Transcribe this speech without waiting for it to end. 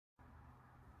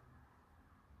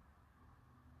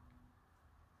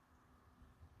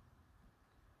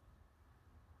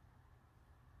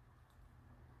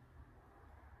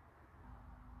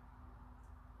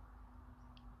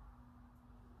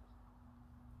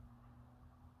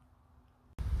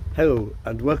Hello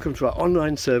and welcome to our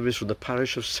online service from the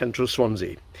parish of Central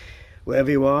Swansea. Wherever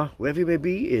you are, wherever you may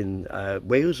be in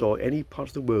Wales or any part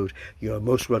of the world, you are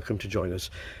most welcome to join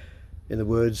us. In the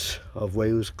words of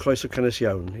Wales, Croeso cynnes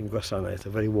iawn in gwasanaeth,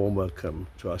 a very warm welcome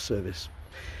to our service.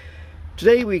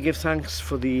 Today we give thanks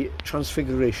for the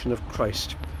Transfiguration of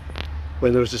Christ,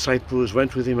 when those disciples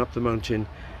went with him up the mountain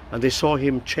and they saw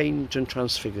him changed and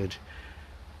transfigured.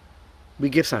 We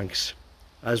give thanks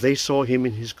as they saw him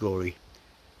in his glory.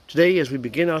 Today, as we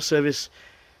begin our service,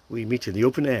 we meet in the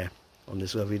open air on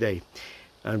this lovely day,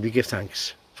 and we give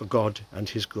thanks for God and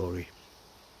his glory.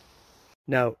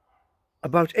 Now,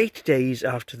 about 8 days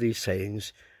after these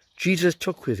sayings, Jesus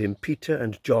took with him Peter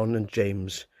and John and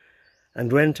James,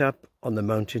 and went up on the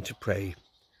mountain to pray.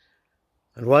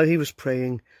 And while he was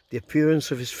praying, the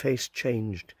appearance of his face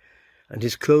changed, and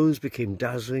his clothes became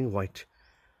dazzling white.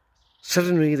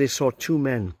 Suddenly they saw two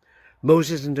men,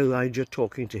 Moses and Elijah,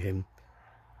 talking to him.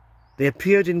 They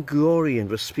appeared in glory and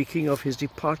were speaking of his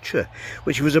departure,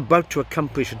 which he was about to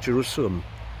accomplish at Jerusalem.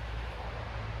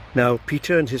 Now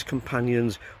Peter and his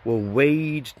companions were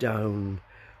weighed down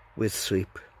with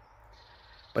sleep.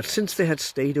 But since they had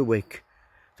stayed awake,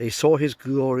 they saw his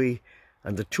glory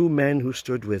and the two men who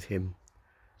stood with him.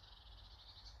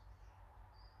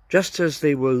 Just as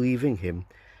they were leaving him,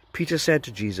 Peter said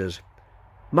to Jesus,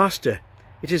 "Master,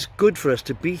 it is good for us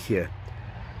to be here.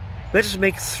 Let us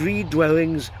make 3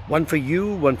 dwellings, one for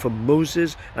you, one for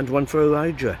Moses, and one for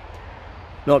Elijah,"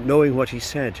 not knowing what he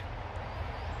said.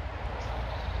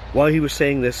 While he was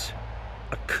saying this,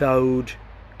 a cloud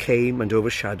came and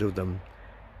overshadowed them,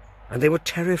 and they were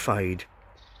terrified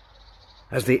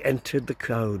as they entered the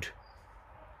cloud.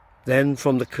 Then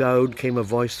from the cloud came a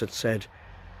voice that said,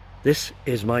 "This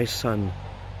is my son,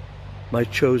 my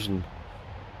chosen.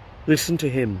 Listen to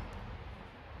him."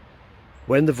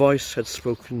 When the voice had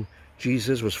spoken,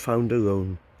 Jesus was found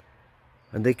alone,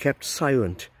 and they kept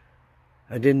silent,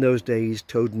 and in those days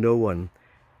told no one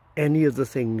any of the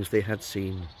things they had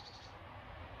seen.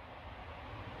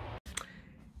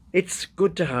 It's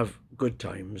good to have good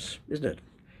times, isn't it?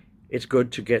 It's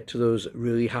good to get to those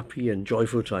really happy and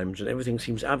joyful times, and everything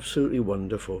seems absolutely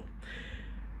wonderful.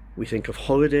 We think of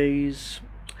holidays,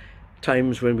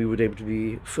 times when we would be able to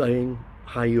be flying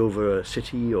high over a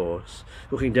city or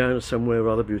looking down at somewhere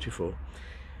rather beautiful.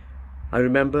 I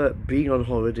remember being on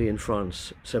holiday in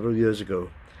France several years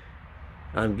ago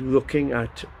and looking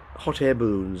at hot air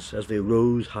balloons as they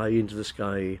rose high into the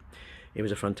sky. It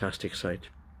was a fantastic sight.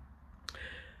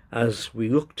 As we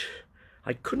looked,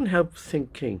 I couldn't help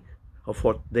thinking of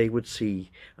what they would see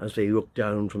as they looked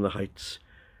down from the heights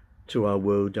to our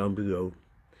world down below.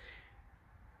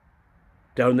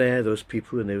 Down there, those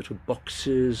people in their little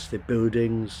boxes, their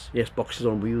buildings, yes, boxes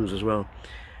on wheels as well.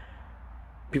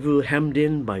 People hemmed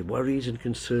in by worries and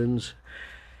concerns.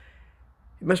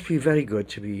 It must be very good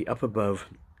to be up above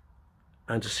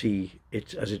and to see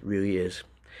it as it really is.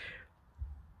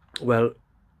 Well,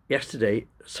 yesterday,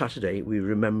 Saturday, we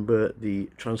remember the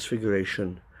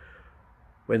Transfiguration,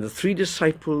 when the 3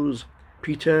 disciples,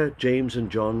 Peter, James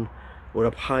and John, were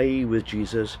up high with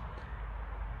Jesus,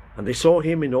 and they saw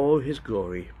him in all his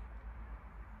glory.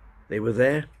 They were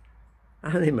there,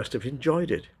 and they must have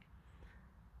enjoyed it.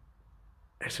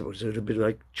 I suppose it's a little bit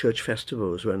like church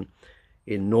festivals, when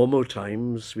in normal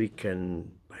times we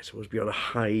can, I suppose, be on a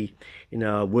high in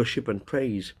our worship and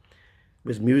praise,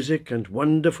 with music and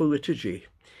wonderful liturgy.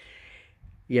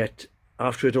 Yet,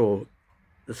 after it all,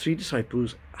 the 3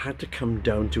 disciples had to come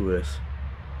down to earth.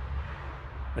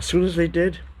 As soon as they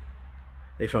did,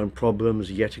 they found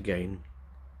problems yet again.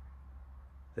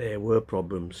 There were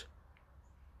problems.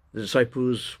 The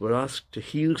disciples were asked to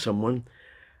heal someone,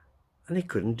 and they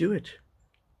couldn't do it.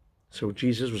 So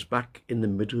Jesus was back in the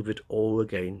middle of it all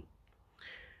again.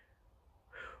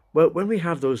 Well, when we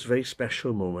have those very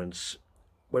special moments,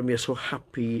 when we are so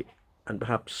happy and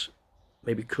perhaps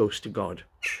maybe close to God,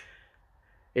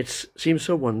 it seems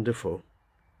so wonderful.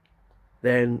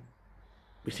 Then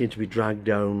we seem to be dragged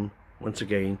down once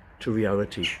again to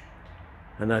reality,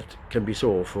 and that can be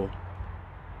so awful.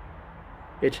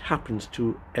 It happens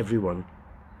to everyone.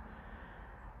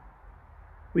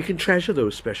 We can treasure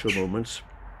those special moments.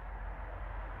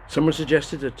 Someone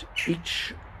suggested that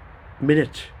each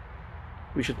minute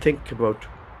we should think about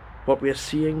what we are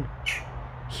seeing,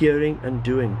 hearing and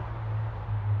doing,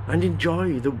 and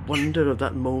enjoy the wonder of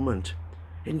that moment.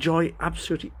 Enjoy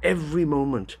absolutely every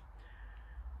moment.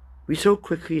 We so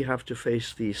quickly have to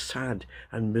face the sad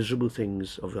and miserable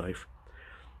things of life.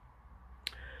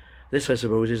 This, I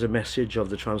suppose, is a message of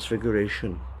the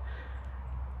Transfiguration,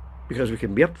 because we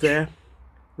can be up there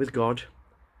with God,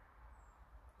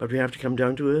 but we have to come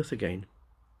down to earth again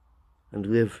and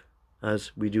live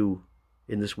as we do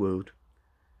in this world.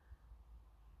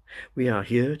 We are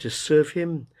here to serve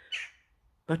him,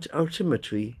 but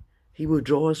ultimately he will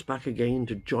draw us back again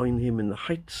to join him in the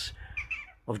heights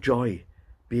of joy,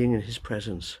 being in his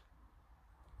presence.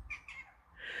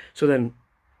 So then,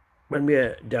 when we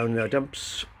are down in our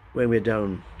dumps, when we're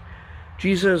down,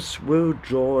 Jesus will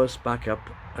draw us back up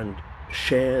and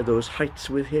share those heights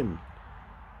with him.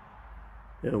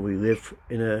 You know, we live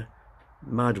in a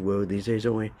mad world these days,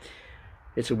 don't we?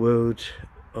 It's a world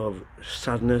of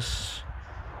sadness,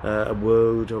 a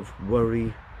world of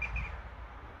worry,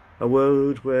 a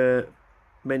world where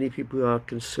many people are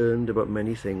concerned about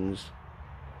many things.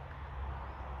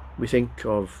 We think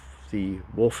of the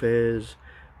warfares,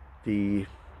 the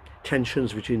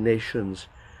tensions between nations.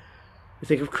 We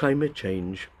think of climate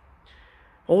change.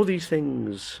 All these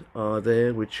things are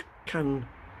there which can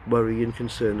worry and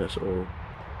concern us all.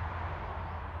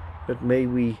 But may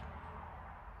we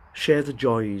share the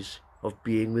joys of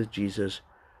being with Jesus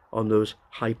on those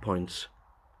high points,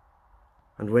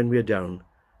 and when we are down,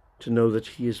 to know that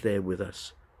he is there with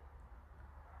us.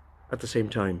 At the same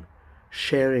time,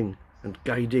 sharing and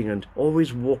guiding and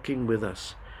always walking with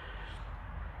us.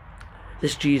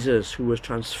 This Jesus who was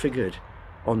transfigured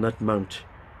on that mount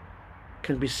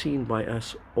can be seen by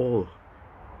us all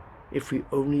if we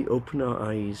only open our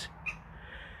eyes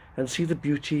and see the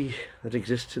beauty that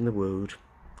exists in the world.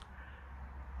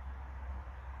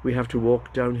 We have to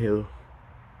walk downhill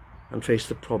and face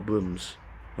the problems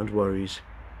and worries,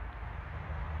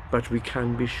 but we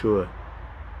can be sure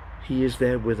he is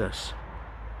there with us.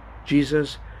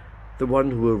 Jesus, the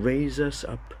one who will raise us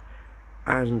up,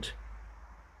 and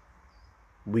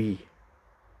he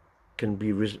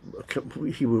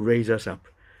will raise us up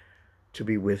to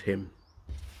be with him.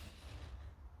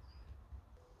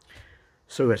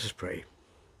 So let us pray.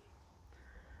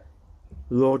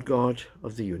 Lord God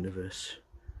of the universe,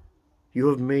 you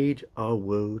have made our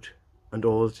world and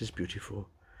all that is beautiful.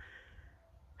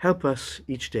 Help us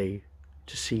each day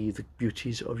to see the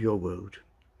beauties of your world.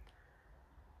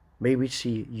 May we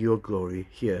see your glory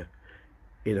here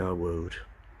in our world.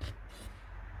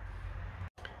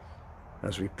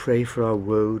 As we pray for our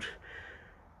world,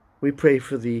 we pray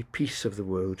for the peace of the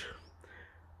world.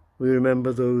 We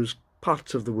remember those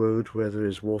parts of the world where there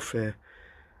is warfare,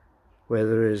 where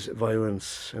there is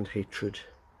violence and hatred,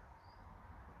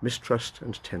 mistrust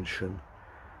and tension.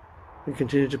 We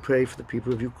continue to pray for the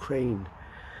people of Ukraine.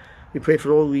 We pray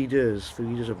for all leaders, the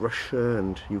leaders of Russia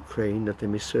and Ukraine, that they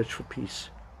may search for peace.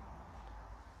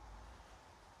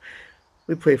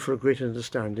 We pray for a great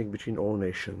understanding between all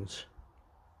nations,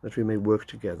 that we may work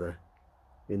together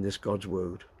in this God's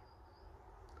world.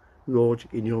 Lord,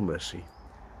 in your mercy,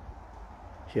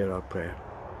 hear our prayer.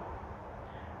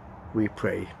 We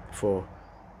pray for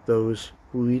those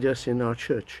who lead us in our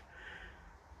church.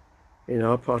 In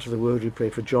our part of the world, we pray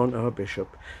for John, our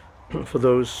bishop, for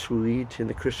those who lead in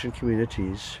the Christian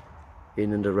communities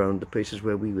in and around the places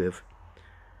where we live.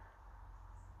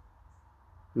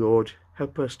 Lord,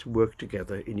 help us to work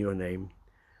together in your name,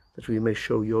 that we may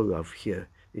show your love here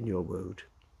in your world.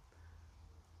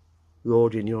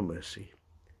 Lord, in your mercy,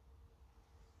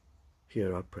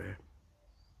 hear our prayer.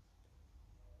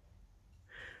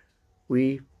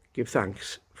 We give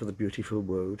thanks for the beautiful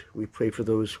world. We pray for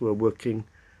those who are working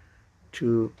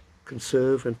to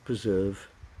conserve and preserve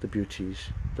the beauties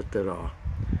that there are.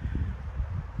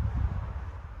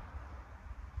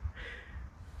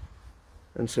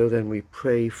 And so then we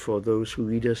pray for those who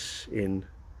lead us in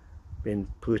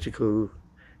political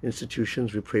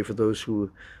institutions. We pray for those who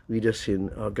lead us in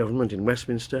our government in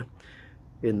Westminster,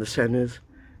 in the Senedd,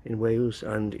 in Wales,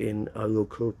 and in our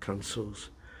local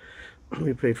councils.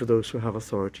 We pray for those who have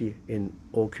authority in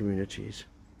all communities.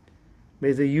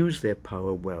 May they use their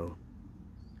power well,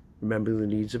 remembering the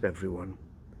needs of everyone.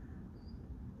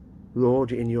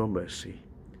 Lord, in your mercy,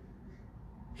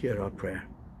 hear our prayer.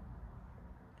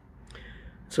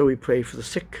 So we pray for the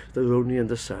sick, the lonely and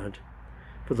the sad,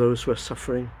 for those who are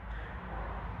suffering.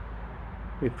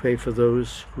 We pray for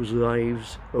those whose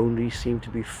lives only seem to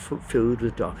be filled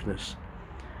with darkness.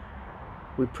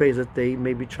 We pray that they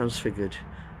may be transfigured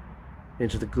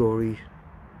into the glory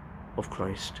of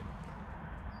Christ.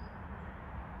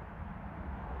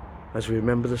 As we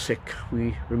remember the sick,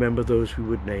 we remember those we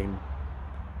would name.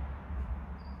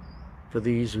 For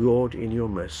these, Lord, in your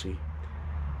mercy,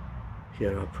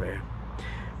 hear our prayer.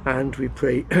 And we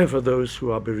pray for those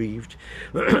who are bereaved,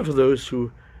 for those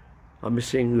who are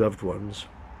missing loved ones.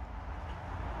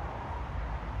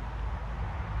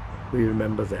 We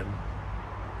remember them.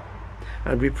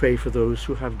 And we pray for those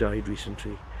who have died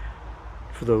recently,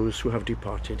 for those who have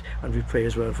departed, and we pray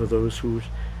as well for those whose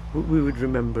we would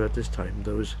remember at this time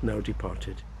those now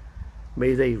departed.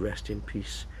 May they rest in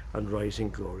peace and rise in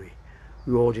glory.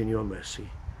 Lord, in your mercy,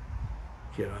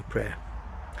 hear our prayer.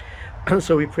 And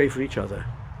so we pray for each other.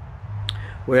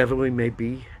 Wherever we may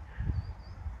be,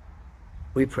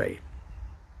 we pray.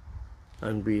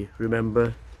 And we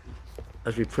remember,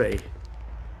 as we pray,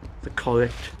 the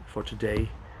collect for today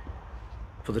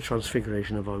for the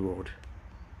Transfiguration of our Lord.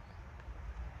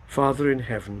 Father in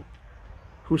heaven,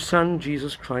 whose Son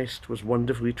Jesus Christ was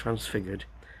wonderfully transfigured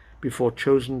before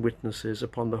chosen witnesses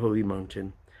upon the holy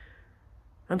mountain,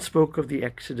 and spoke of the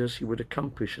exodus he would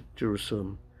accomplish at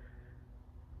Jerusalem,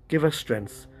 give us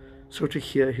strength so to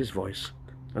hear his voice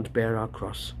and bear our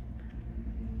cross,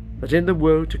 that in the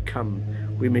world to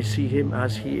come we may see him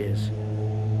as he is,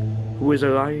 who is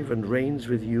alive and reigns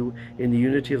with you in the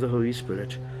unity of the Holy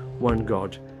Spirit, one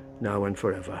God, now and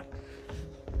forever.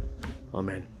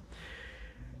 Amen.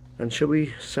 And shall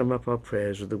we sum up our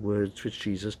prayers with the words which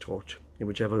Jesus taught, in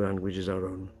whichever language is our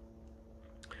own?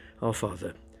 Our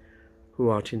Father, who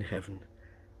art in heaven,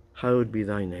 hallowed be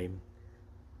thy name.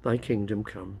 Thy kingdom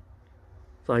come,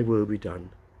 thy will be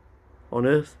done, on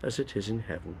earth as it is in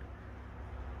heaven.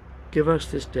 Give us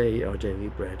this day our daily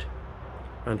bread,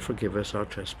 and forgive us our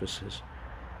trespasses,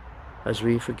 as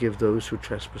we forgive those who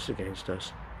trespass against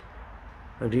us.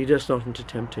 And lead us not into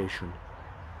temptation,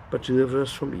 but deliver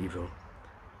us from evil.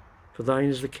 For thine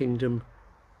is the kingdom,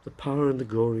 the power and the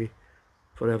glory,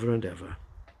 forever and ever.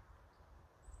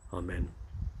 Amen.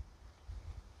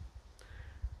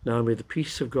 Now may the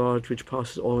peace of God, which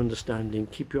passes all understanding,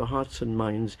 keep your hearts and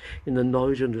minds in the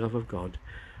knowledge and love of God,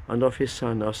 and of his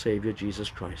Son, our Saviour, Jesus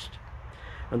Christ.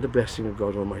 And the blessing of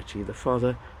God Almighty, the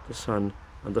Father, the Son,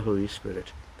 and the Holy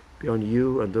Spirit, be on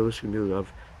you and those whom you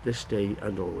love, this day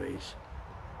and always.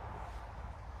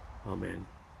 Amen.